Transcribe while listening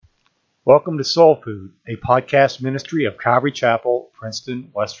Welcome to Soul Food, a podcast ministry of Calvary Chapel, Princeton,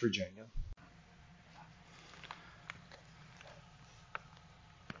 West Virginia.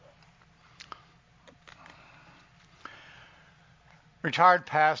 Retired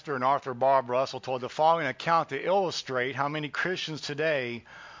pastor and author Bob Russell told the following account to illustrate how many Christians today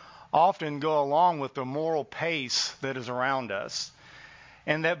often go along with the moral pace that is around us,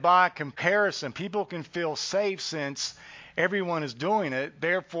 and that by comparison, people can feel safe since everyone is doing it,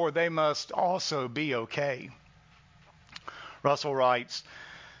 therefore they must also be okay. Russell writes,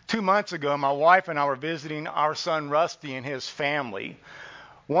 2 months ago, my wife and I were visiting our son Rusty and his family.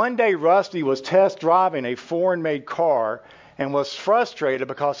 One day, Rusty was test driving a foreign-made car and was frustrated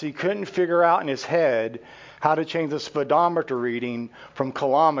because he couldn't figure out in his head how to change the speedometer reading from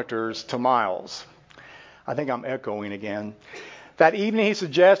kilometers to miles. I think I'm echoing again. That evening he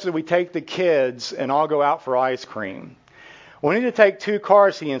suggested we take the kids and all go out for ice cream. We need to take 2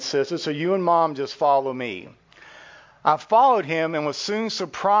 cars, he insisted, so you and Mom just follow me. I followed him and was soon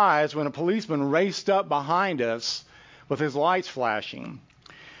surprised when a policeman raced up behind us with his lights flashing.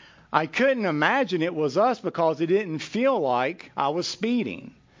 I couldn't imagine it was us because it didn't feel like I was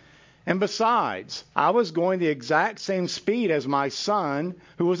speeding. And besides, I was going the exact same speed as my son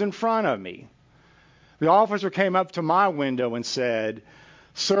who was in front of me. The officer came up to my window and said,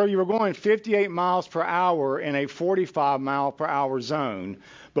 "Sir, you were going 58 miles per hour in a 45 mile per hour zone.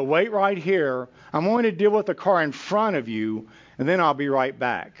 But wait right here. I'm going to deal with the car in front of you, and then I'll be right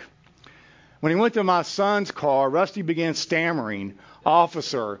back." When he went to my son's car, Rusty began stammering,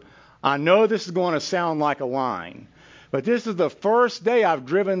 "Officer, I know this is going to sound like a line, but this is the first day I've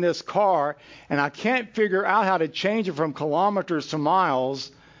driven this car, and I can't figure out how to change it from kilometers to miles,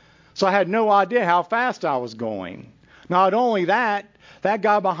 so I had no idea how fast I was going. Not only that, that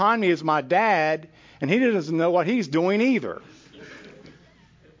guy behind me is my dad, and he doesn't know what he's doing either."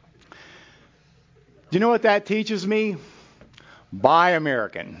 Do you know what that teaches me? Buy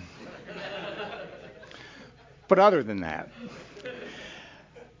American. But other than that,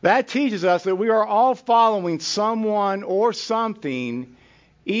 that teaches us that we are all following someone or something,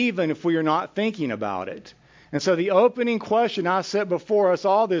 even if we are not thinking about it. And so the opening question I set before us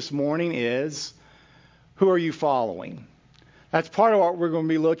all this morning is, who are you following? That's part of what we're going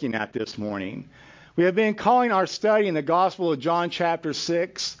to be looking at this morning. We have been calling our study in the Gospel of John chapter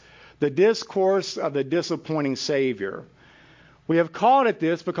 6, the discourse of the disappointing Savior. We have called it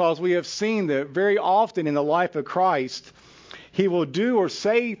this because we have seen that very often in the life of Christ, he will do or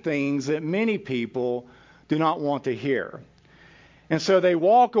say things that many people do not want to hear. And so they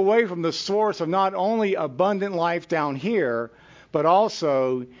walk away from the source of not only abundant life down here, but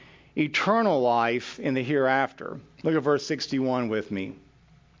also eternal life in the hereafter. Look at verse 61 with me.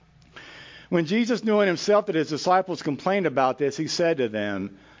 When Jesus knew in himself that his disciples complained about this, he said to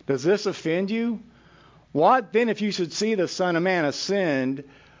them, "Does this offend you? What then if you should see the Son of Man ascend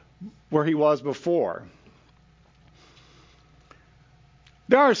where he was before?"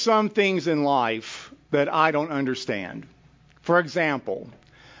 There are some things in life that I don't understand. For example,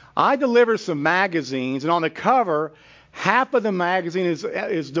 I deliver some magazines, and on the cover, half of the magazine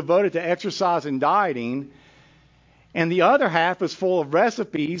is devoted to exercise and dieting, and the other half is full of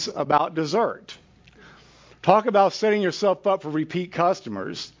recipes about dessert. Talk about setting yourself up for repeat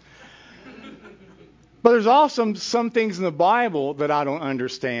customers. But there's also some things in the Bible that I don't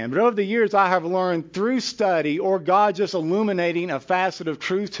understand. But over the years, I have learned through study or God just illuminating a facet of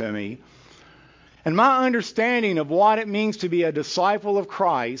truth to me. And my understanding of what it means to be a disciple of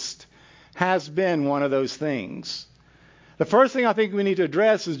Christ has been one of those things. The first thing I think we need to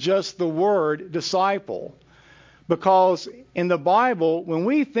address is just the word disciple. Because in the Bible, when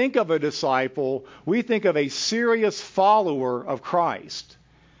we think of a disciple, we think of a serious follower of Christ.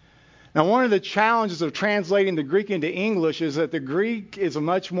 Now, one of the challenges of translating the Greek into English is that the Greek is a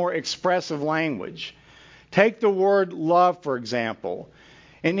much more expressive language. Take the word love, for example.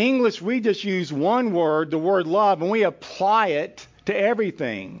 In English, we just use one word, the word love, and we apply it to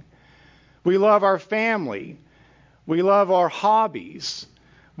everything. We love our family. We love our hobbies.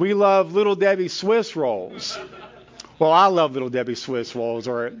 We love Little Debbie Swiss rolls. Well, I love Little Debbie Swiss rolls,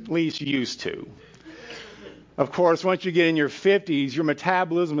 or at least used to. Of course, once you get in your 50s, your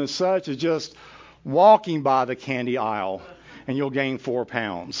metabolism is such as just walking by the candy aisle, and you'll gain 4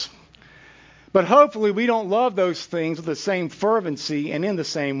 pounds. But hopefully we don't love those things with the same fervency and in the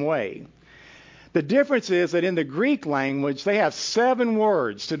same way. The difference is that in the Greek language, they have 7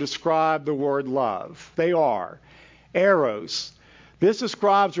 words to describe the word love. They are eros. This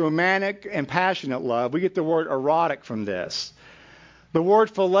describes romantic and passionate love. We get the word erotic from this. The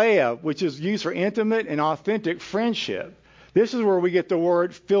word philia, which is used for intimate and authentic friendship. This is where we get the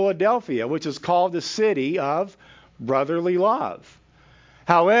word Philadelphia, which is called the city of brotherly love.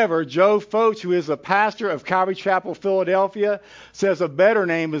 However, Joe Focht, who is the pastor of Calvary Chapel, Philadelphia, says a better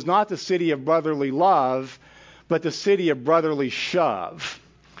name is not the city of brotherly love, but the city of brotherly shove.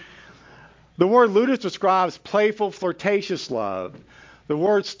 The word ludus describes playful, flirtatious love. The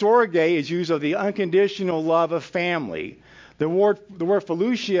word storge is used of the unconditional love of family. The word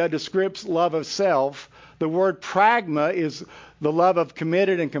philusia describes love of self. The word pragma is the love of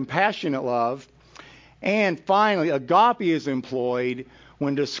committed and compassionate love. And finally, agape is employed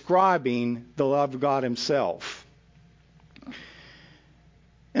when describing the love of God himself.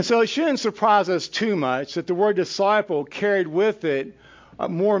 And so it shouldn't surprise us too much that the word disciple carried with it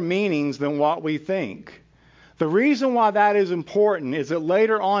more meanings than what we think. The reason why that is important is that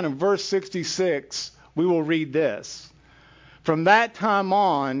later on in verse 66, we will read this. From that time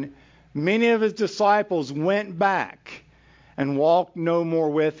on, many of his disciples went back and walked no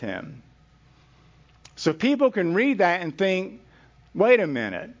more with him. So people can read that and think, wait a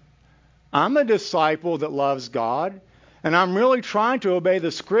minute, I'm a disciple that loves God, and I'm really trying to obey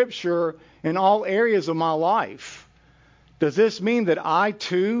the Scripture in all areas of my life. Does this mean that I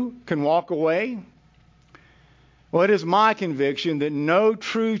too can walk away? Well, it is my conviction that no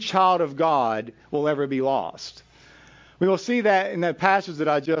true child of God will ever be lost. We will see that in that passage that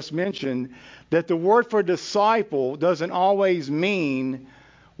I just mentioned, that the word for disciple doesn't always mean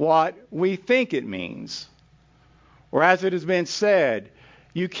what we think it means. Or as it has been said,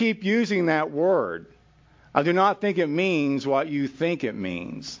 you keep using that word. I do not think it means what you think it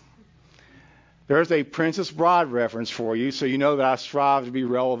means. There's a Princess Bride reference for you, so you know that I strive to be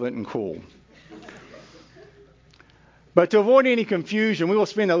relevant and cool. But to avoid any confusion, we will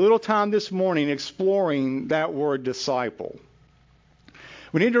spend a little time this morning exploring that word disciple.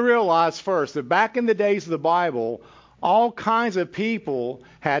 We need to realize first that back in the days of the Bible, all kinds of people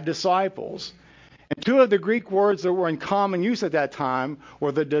had disciples. And two of the Greek words that were in common use at that time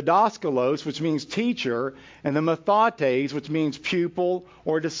were the didaskalos, which means teacher, and the methotes, which means pupil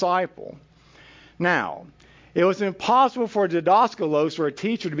or disciple. Now, it was impossible for a didaskalos or a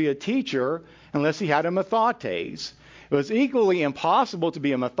teacher to be a teacher unless he had a methotes. It was equally impossible to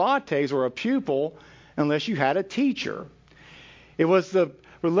be a methotes or a pupil unless you had a teacher. It was the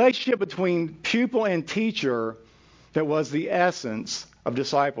relationship between pupil and teacher that was the essence of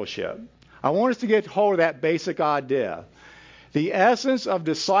discipleship. I want us to get hold of that basic idea. The essence of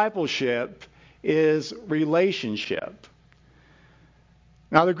discipleship is relationship.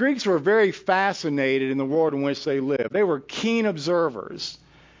 Now, the Greeks were very fascinated in the world in which they lived. They were keen observers.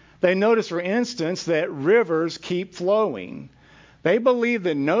 They noticed, for instance, that rivers keep flowing. They believed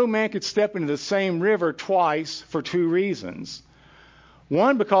that no man could step into the same river twice for two reasons.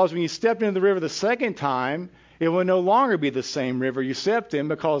 One, because when you stepped into the river the second time, it would no longer be the same river you stepped in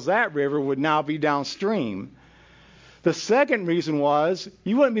because that river would now be downstream. The second reason was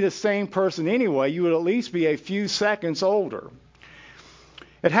you wouldn't be the same person anyway. You would at least be a few seconds older.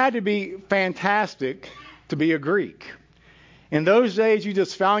 It had to be fantastic to be a Greek. In those days, you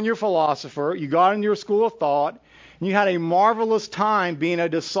just found your philosopher, you got into your school of thought, and you had a marvelous time being a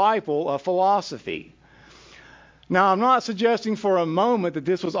disciple of philosophy. Now, I'm not suggesting for a moment that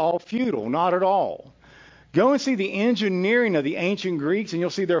this was all futile, not at all. Go and see the engineering of the ancient Greeks, and you'll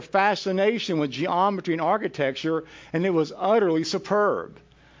see their fascination with geometry and architecture, and it was utterly superb.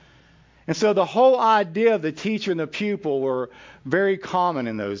 And so the whole idea of the teacher and the pupil were very common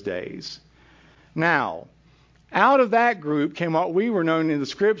in those days. Now, out of that group came what we were known in the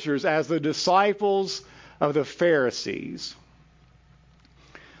Scriptures as the disciples of the Pharisees.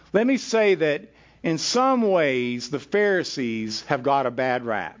 Let me say that in some ways the Pharisees have got a bad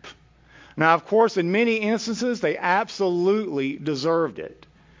rap. Now, of course, in many instances, they absolutely deserved it.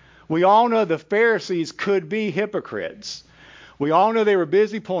 We all know the Pharisees could be hypocrites. We all know they were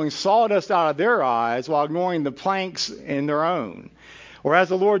busy pulling sawdust out of their eyes while ignoring the planks in their own. Or as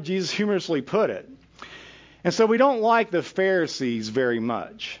the Lord Jesus humorously put it. And so we don't like the Pharisees very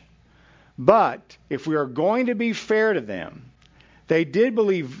much. But if we are going to be fair to them, they did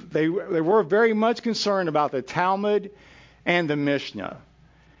believe, they were very much concerned about the Talmud and the Mishnah.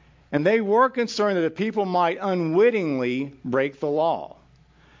 And they were concerned that the people might unwittingly break the law.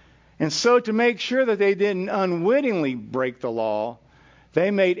 And so to make sure that they didn't unwittingly break the law,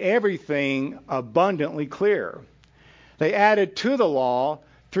 they made everything abundantly clear. They added to the law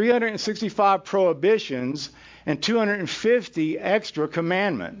 365 prohibitions and 250 extra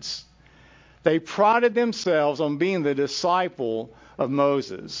commandments. They prided themselves on being the disciple of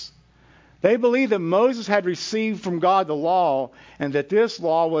Moses. They believed that Moses had received from God the law and that this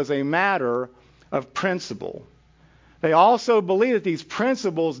law was a matter of principle. They also believed that these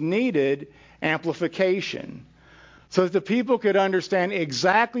principles needed amplification so that the people could understand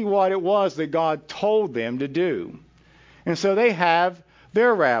exactly what it was that God told them to do. And so they have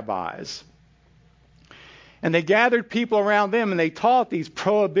their rabbis. And they gathered people around them and they taught these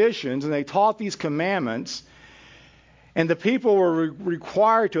prohibitions and they taught these commandments. And the people were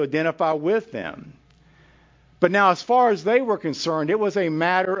required to identify with them. But now, as far as they were concerned, it was a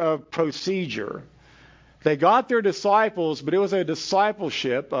matter of procedure. They got their disciples, but it was a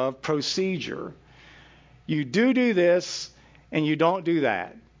discipleship of procedure. You do this, and you don't do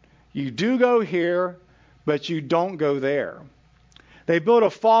that. You do go here, but you don't go there. They built a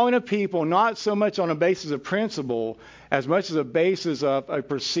following of people not so much on a basis of principle as much as a basis of a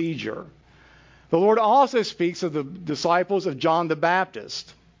procedure. The Lord also speaks of the disciples of John the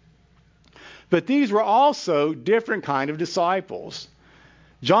Baptist. But these were also different kind of disciples.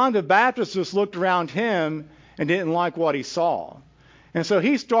 John the Baptist just looked around him and didn't like what he saw. And so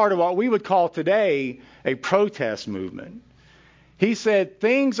he started what we would call today a protest movement. He said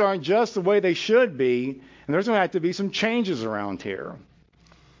things aren't just the way they should be, and there's going to have to be some changes around here.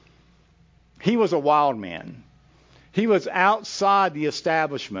 He was a wild man. He was outside the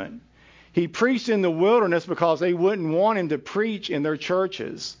establishment. He preached in the wilderness because they wouldn't want him to preach in their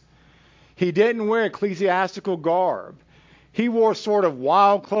churches. He didn't wear ecclesiastical garb. He wore sort of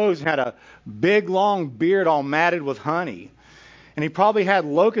wild clothes and had a big long beard all matted with honey. And he probably had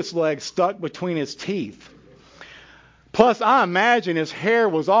locust legs stuck between his teeth. Plus, I imagine his hair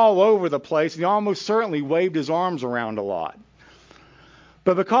was all over the place and he almost certainly waved his arms around a lot.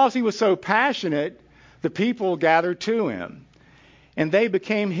 But because he was so passionate, the people gathered to him. And they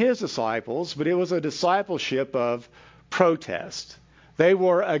became his disciples, but it was a discipleship of protest. They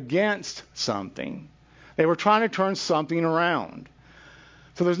were against something. They were trying to turn something around.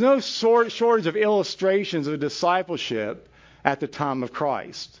 So there's no shortage of illustrations of discipleship at the time of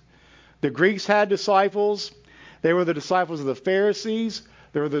Christ. The Greeks had disciples. They were the disciples of the Pharisees.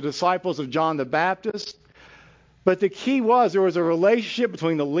 They were the disciples of John the Baptist. But the key was there was a relationship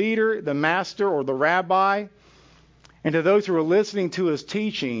between the leader, the master, or the rabbi, and to those who were listening to his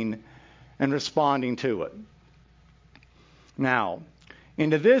teaching and responding to it. Now,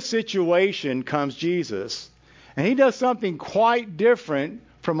 into this situation comes Jesus, and he does something quite different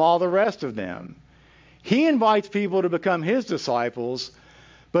from all the rest of them. He invites people to become his disciples,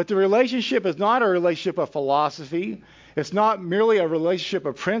 but the relationship is not a relationship of philosophy. It's not merely a relationship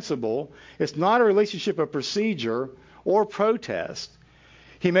of principle. It's not a relationship of procedure or protest.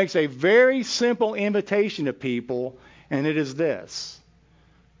 He makes a very simple invitation to people, and it is this: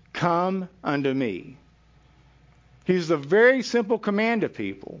 come unto me. He uses a very simple command to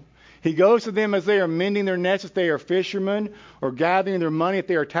people. He goes to them as they are mending their nets if they are fishermen, or gathering their money if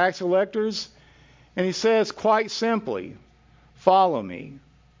they are tax collectors. And he says quite simply, follow me.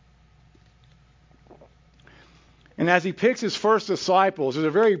 And as he picks his first disciples, there's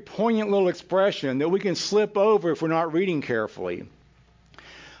a very poignant little expression that we can slip over if we're not reading carefully.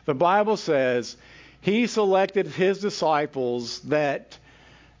 The Bible says he selected his disciples that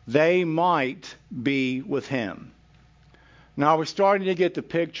they might be with him. Now we're starting to get the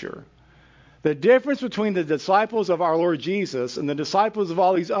picture. The difference between the disciples of our Lord Jesus and the disciples of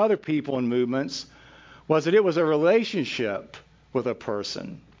all these other people and movements was that it was a relationship with a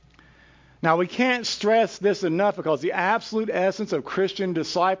person. Now we can't stress this enough because the absolute essence of Christian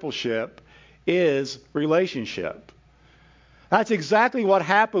discipleship is relationship. That's exactly what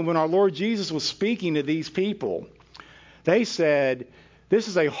happened when our Lord Jesus was speaking to these people. They said, this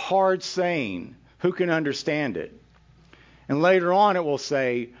is a hard saying. Who can understand it? And later on it will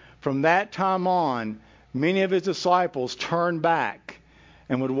say, from that time on, many of his disciples turned back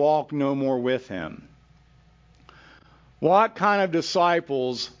and would walk no more with him. What kind of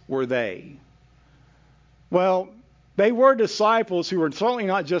disciples were they? Well, they were disciples who were certainly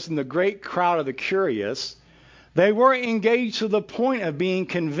not just in the great crowd of the curious. They were engaged to the point of being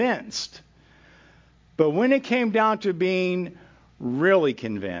convinced. But when it came down to being really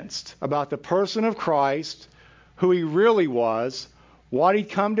convinced about the person of Christ, who he really was, what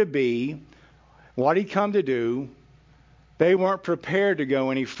he'd come to be, what he'd come to do, they weren't prepared to go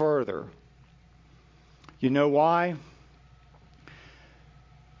any further. You know why?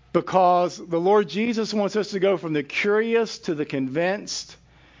 Because the Lord Jesus wants us to go from the curious to the convinced,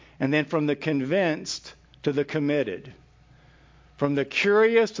 and then from the convinced to the committed. From the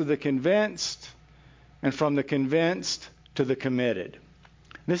curious to the convinced, and from the convinced to the committed.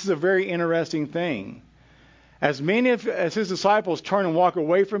 This is a very interesting thing. As his disciples turn and walk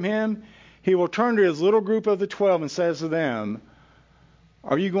away from him, he will turn to his little group of the 12 and says to them,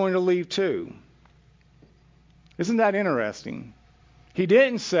 are you going to leave too? Isn't that interesting? He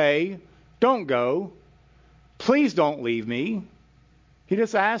didn't say, don't go. Please don't leave me. He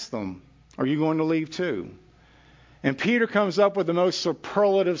just asked them, are you going to leave too? And Peter comes up with the most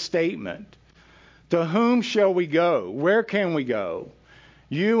superlative statement. To whom shall we go? Where can we go?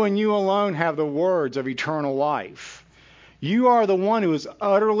 You and you alone have the words of eternal life. You are the one who is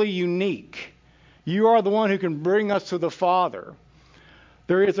utterly unique. You are the one who can bring us to the Father.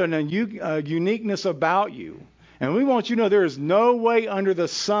 There is a uniqueness about you. And we want you to know there is no way under the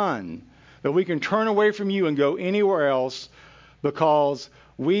sun that we can turn away from you and go anywhere else, because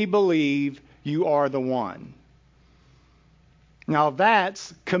we believe you are the one. Now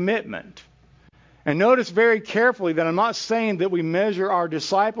that's commitment. And notice very carefully that I'm not saying that we measure our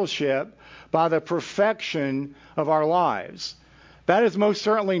discipleship by the perfection of our lives. That is most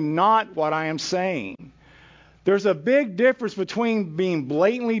certainly not what I am saying. There's a big difference between being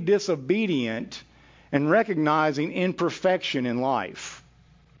blatantly disobedient and recognizing imperfection in life.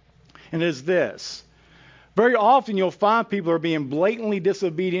 And it is this. Very often you'll find people are being blatantly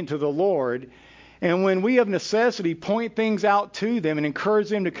disobedient to the Lord, and when we of necessity point things out to them and encourage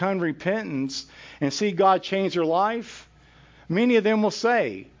them to come to repentance and see God change their life, many of them will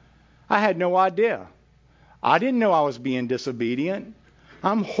say, I had no idea. I didn't know I was being disobedient.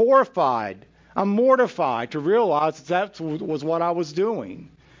 I'm horrified. I'm mortified to realize that was what I was doing.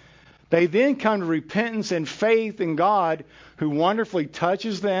 They then come to repentance and faith in God, who wonderfully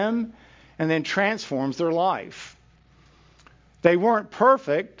touches them and then transforms their life. They weren't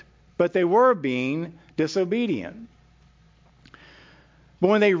perfect, but they were being disobedient. But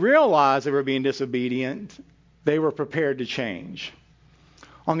when they realized they were being disobedient, they were prepared to change.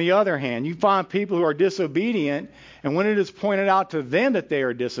 On the other hand, you find people who are disobedient, and when it is pointed out to them that they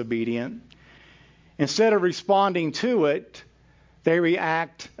are disobedient, instead of responding to it, they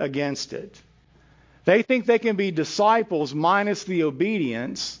react against it. They think they can be disciples minus the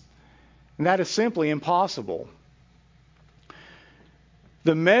obedience, and that is simply impossible.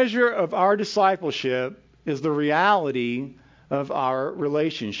 The measure of our discipleship is the reality of our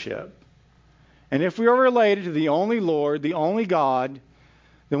relationship. And if we are related to the only Lord, the only God,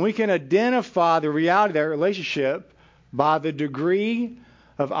 then we can identify the reality of that relationship by the degree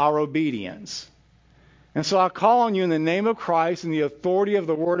of our obedience. And so I call on you in the name of Christ and the authority of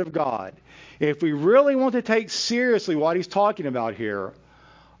the Word of God. If we really want to take seriously what he's talking about here,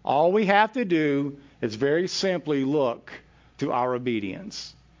 all we have to do is very simply look to our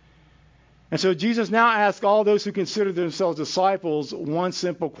obedience. And so Jesus now asks all those who consider themselves disciples one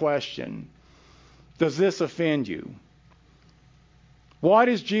simple question. Does this offend you? What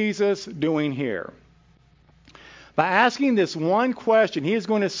is Jesus doing here? By asking this one question, he is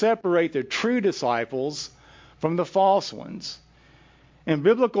going to separate the true disciples from the false ones. In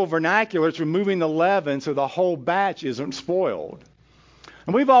biblical vernacular, it's removing the leaven so the whole batch isn't spoiled.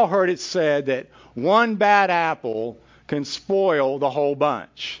 And we've all heard it said that one bad apple can spoil the whole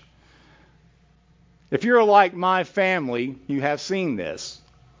bunch. If you're like my family, you have seen this.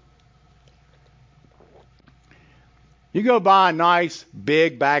 You go buy a nice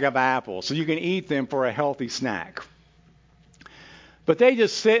big bag of apples so you can eat them for a healthy snack. But they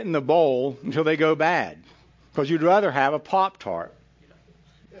just sit in the bowl until they go bad, because you'd rather have a Pop-Tart.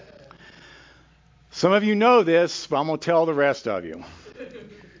 Some of you know this, but I'm going to tell the rest of you.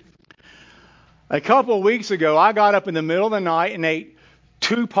 A couple of weeks ago, I got up in the middle of the night and ate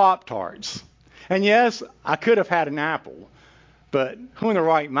 2 Pop-Tarts. And yes, I could have had an apple, but who in the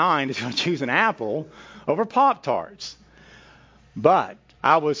right mind is going to choose an apple over Pop-Tarts? But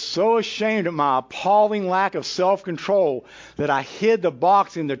I was so ashamed of my appalling lack of self-control that I hid the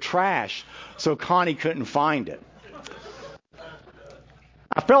box in the trash so Connie couldn't find it.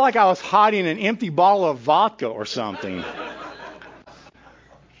 I felt like I was hiding an empty bottle of vodka or something.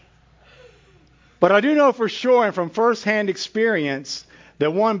 But I do know for sure and from firsthand experience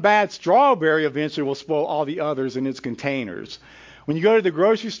that one bad strawberry eventually will spoil all the others in its containers. When you go to the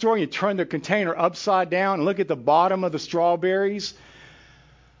grocery store and you turn the container upside down and look at the bottom of the strawberries,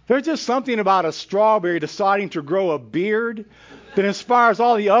 there's just something about a strawberry deciding to grow a beard that inspires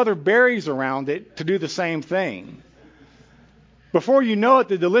all the other berries around it to do the same thing. Before you know it,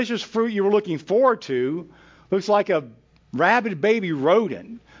 the delicious fruit you were looking forward to looks like a rabid baby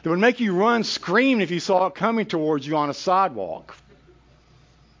rodent that would make you run screaming if you saw it coming towards you on a sidewalk.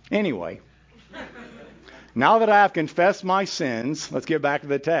 Anyway, now that I have confessed my sins, let's get back to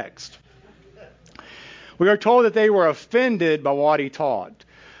the text. We are told that they were offended by what he taught.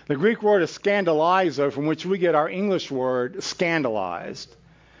 The Greek word is scandalizo, from which we get our English word scandalized.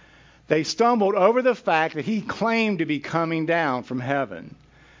 They stumbled over the fact that he claimed to be coming down from heaven.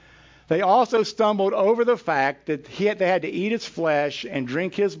 They also stumbled over the fact that they had to eat his flesh and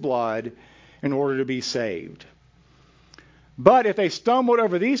drink his blood in order to be saved. But if they stumbled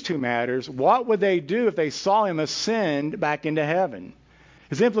over these two matters, what would they do if they saw him ascend back into heaven?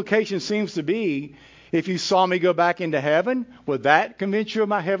 His implication seems to be, if you saw me go back into heaven, would that convince you of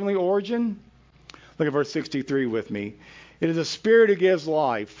my heavenly origin? Look at verse 63 with me. It is the Spirit who gives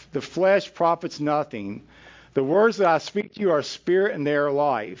life. The flesh profits nothing. The words that I speak to you are spirit and they are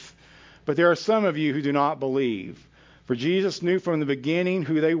life. But there are some of you who do not believe. For Jesus knew from the beginning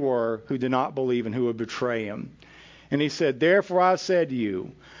who they were who did not believe and who would betray him. And he said, therefore I said to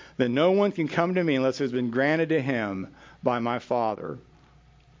you, that no one can come to me unless it has been granted to him by my Father.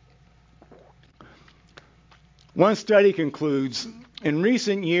 One study concludes, in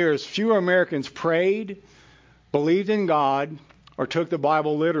recent years, fewer Americans prayed, believed in God, or took the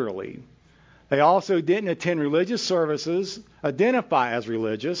Bible literally. They also didn't attend religious services, identify as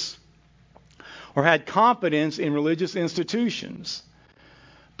religious, or had confidence in religious institutions.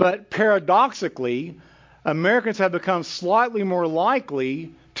 But paradoxically, Americans have become slightly more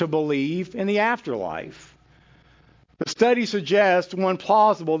likely to believe in the afterlife. The study suggests one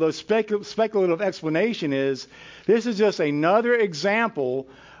plausible, though speculative explanation is this is just another example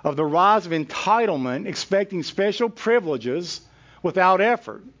of the rise of entitlement, expecting special privileges without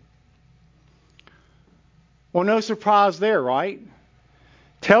effort. Well, no surprise there, right?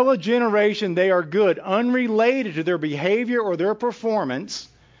 Tell a generation they are good, unrelated to their behavior or their performance,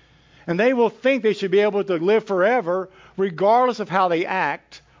 and they will think they should be able to live forever regardless of how they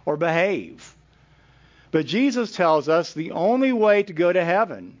act or behave. But Jesus tells us the only way to go to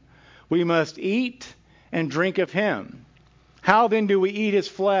heaven, we must eat and drink of him. How then do we eat his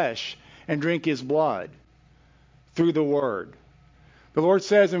flesh and drink his blood? Through the word. The Lord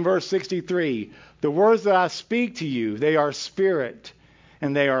says in verse 63, the words that I speak to you, they are spirit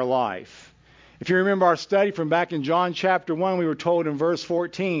and they are life. If you remember our study from back in John chapter 1, we were told in verse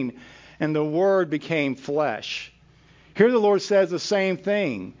 14, and the Word became flesh. Here the Lord says the same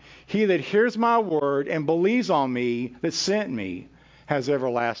thing. He that hears my word and believes on me that sent me has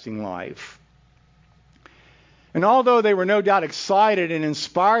everlasting life. And although they were no doubt excited and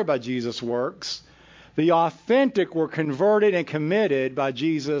inspired by Jesus' works, the authentic were converted and committed by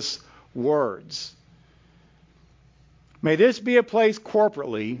Jesus' words. May this be a place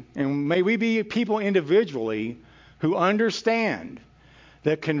corporately, and may we be people individually who understand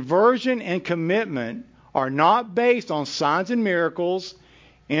that conversion and commitment are not based on signs and miracles,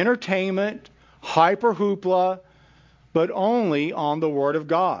 entertainment, hyper hoopla, but only on the Word of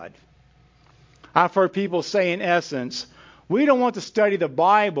God. I've heard people say, in essence, we don't want to study the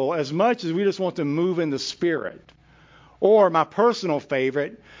Bible as much as we just want to move in the Spirit. Or, my personal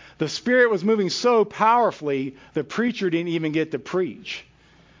favorite, the Spirit was moving so powerfully, the preacher didn't even get to preach.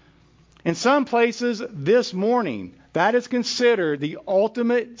 In some places, this morning, that is considered the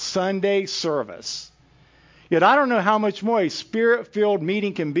ultimate Sunday service. Yet I don't know how much more a Spirit-filled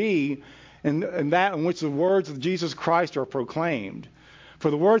meeting can be in that in which the words of Jesus Christ are proclaimed.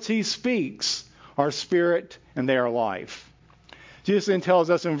 For the words he speaks are spirit and they are life. Jesus then tells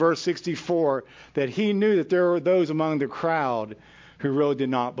us in verse 64 that he knew that there were those among the crowd who really did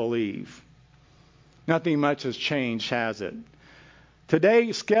not believe. Nothing much has changed, has it?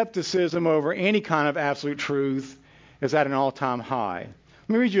 Today, skepticism over any kind of absolute truth is at an all-time high. Let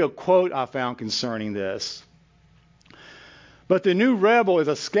me read you a quote I found concerning this. But the new rebel is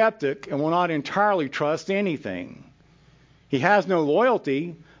a skeptic and will not entirely trust anything. He has no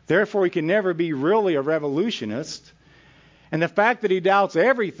loyalty, therefore he can never be really a revolutionist. And the fact that he doubts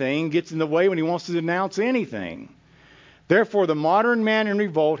everything gets in the way when he wants to denounce anything. Therefore, the modern man in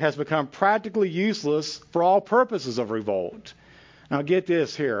revolt has become practically useless for all purposes of revolt. Now get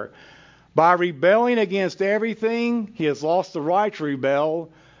this here. By rebelling against everything, he has lost the right to rebel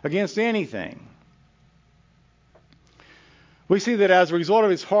against anything. We see that as a result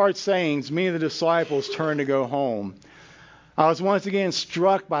of his hard sayings, many of the disciples turned to go home. I was once again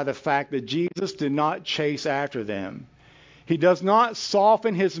struck by the fact that Jesus did not chase after them. He does not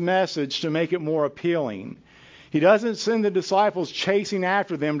soften his message to make it more appealing. He doesn't send the disciples chasing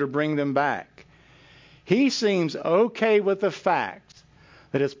after them to bring them back. He seems okay with the fact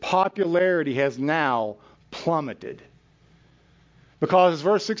that his popularity has now plummeted. Because as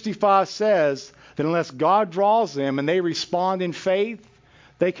verse 65 says, that unless God draws them and they respond in faith,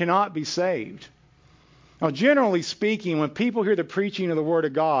 they cannot be saved. Now, generally speaking, when people hear the preaching of the Word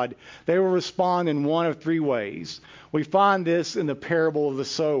of God, they will respond in one of three ways. We find this in the parable of the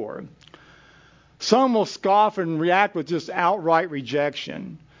sower. Some will scoff and react with just outright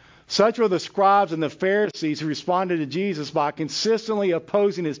rejection. Such were the scribes and the Pharisees who responded to Jesus by consistently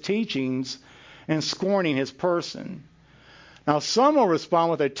opposing his teachings and scorning his person. Now, some will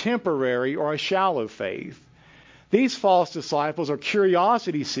respond with a temporary or a shallow faith. These false disciples are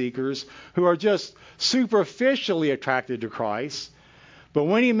curiosity seekers who are just superficially attracted to Christ, but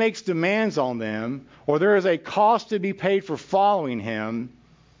when he makes demands on them, or there is a cost to be paid for following him,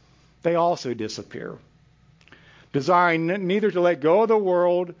 they also disappear, desiring neither to let go of the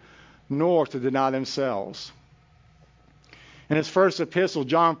world nor to deny themselves. In his first epistle,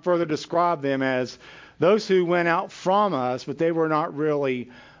 John further described them as those who went out from us, but they were not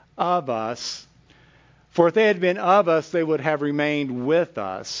really of us. For if they had been of us, they would have remained with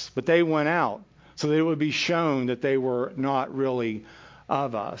us. But they went out, so that it would be shown that they were not really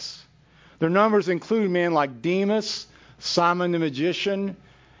of us. Their numbers include men like Demas, Simon the magician,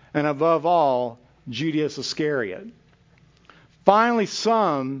 and above all, Judas Iscariot. Finally,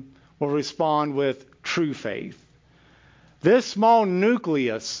 some will respond with true faith. This small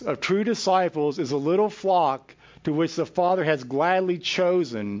nucleus of true disciples is a little flock to which the Father has gladly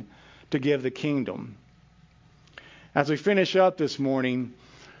chosen to give the kingdom. As we finish up this morning,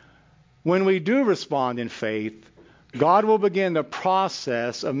 when we do respond in faith, God will begin the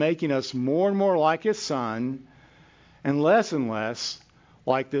process of making us more and more like his Son and less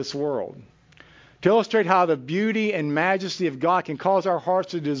like this world. To illustrate how the beauty and majesty of God can cause our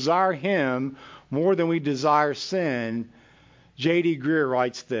hearts to desire him more than we desire sin, J.D. Greear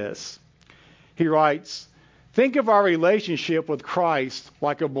writes this. He writes, "Think of our relationship with Christ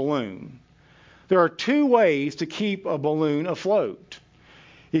like a balloon. There are two ways to keep a balloon afloat.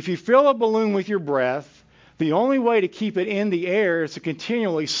 If you fill a balloon with your breath, the only way to keep it in the air is to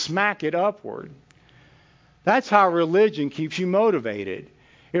continually smack it upward. That's how religion keeps you motivated.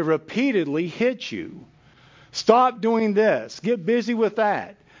 It repeatedly hits you. Stop doing this. Get busy with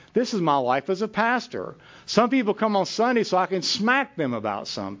that. This is my life as a pastor. Some people come on Sunday so I can smack them about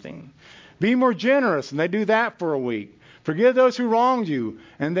something. Be more generous, and they do that for a week. Forgive those who wronged you,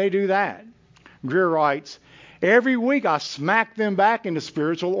 and they do that." Greer writes, "Every week I smack them back into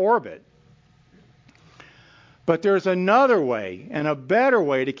spiritual orbit." But there's another way and a better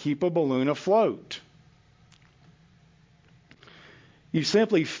way to keep a balloon afloat. You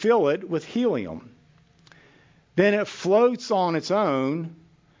simply fill it with helium. Then it floats on its own,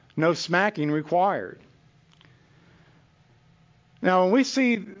 no smacking required. Now, when we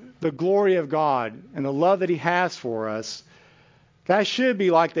see the glory of God and the love that he has for us, that should be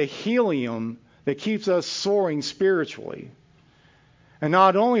like the helium that keeps us soaring spiritually. And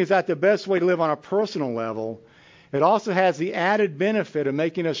not only is that the best way to live on a personal level, it also has the added benefit of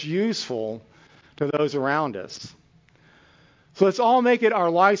making us useful to those around us. So let's all make it our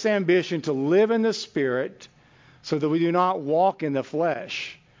life's ambition to live in the Spirit so that we do not walk in the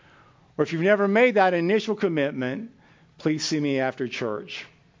flesh. Or if you've never made that initial commitment, please see me after church.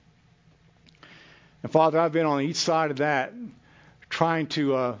 And Father, I've been on each side of that, trying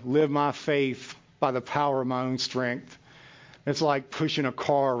to live my faith by the power of my own strength. It's like pushing a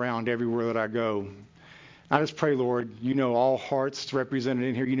car around everywhere that I go. I just pray, Lord, you know all hearts represented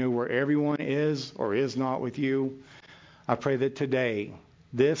in here. You know where everyone is or is not with you. I pray that today,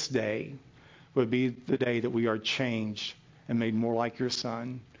 this day, would be the day that we are changed and made more like your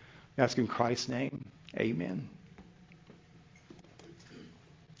Son. I ask in Christ's name, amen.